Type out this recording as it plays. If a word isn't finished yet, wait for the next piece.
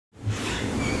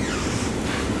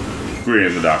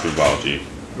Greetings, the Doctor of Biology.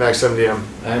 Max MDM.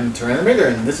 I'm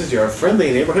Tyrannometer, and this is your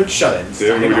friendly neighborhood shut-in.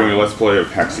 Today we're doing a Let's Play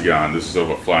of Hexagon. This is sort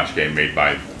of a flash game made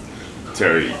by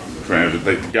Terry,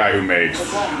 the guy who made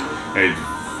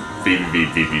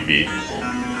VVV.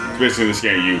 Basically, in this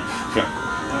game,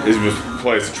 it was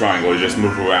play as a triangle. You just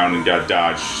move around and gotta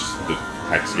dodge the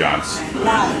hexagons.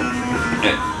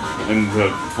 And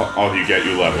all you get,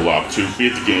 you level up. To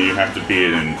beat the game, you have to beat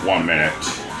it in 1 minute.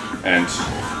 And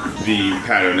the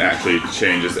pattern actually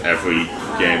changes every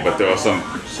game, but there are some...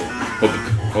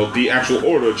 Well, the actual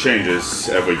order changes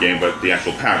every game, but the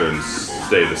actual patterns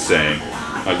stay the same.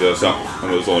 Like there's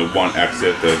only one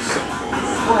exit that's...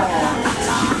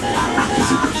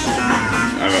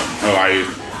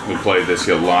 I played this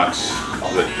here a lot.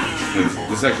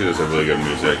 This actually does have really good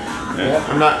music. Yeah,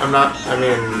 I'm not, I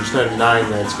mean, there's no denying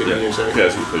that it's good music. Yeah,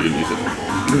 it's really good music.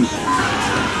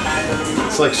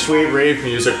 It's like sweet rave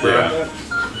music, bro. Yeah.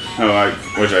 Oh, I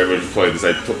wish I would have played this.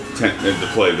 I tended to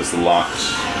play this a lot.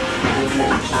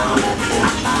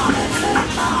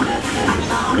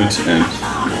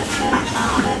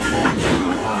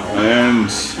 And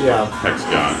yeah.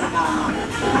 Hexagon.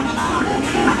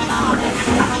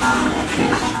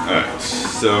 Alright,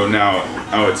 so now,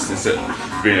 it's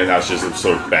being that that's just a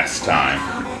sort of best time.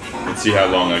 Let's see how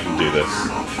long I can do this.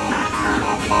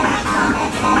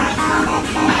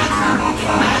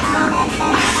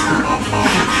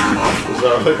 There's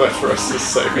not really much for us to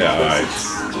say. Yeah, alright.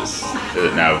 Is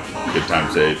it now a good time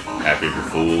to say Happy April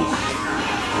Fools?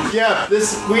 Yeah,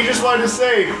 we just wanted to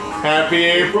say Happy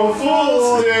April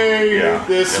Fool's Day! Yeah.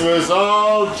 This was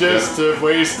all just a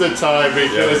waste of time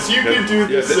because you can do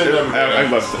this in a minute.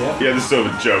 This is sort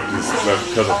of a joke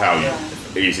because of how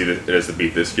easy it is to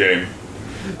beat this game.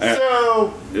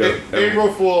 So,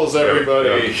 April Fools, everybody.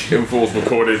 April Fools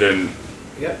recorded in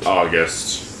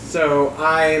August. So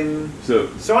I'm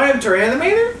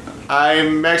Tyrannometer?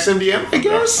 I'm Max MDM, I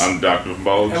guess? I'm Dr.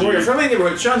 Biology. And we're your friendly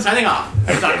neighborhood shut-in signing off.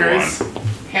 Have a good Suckers. one.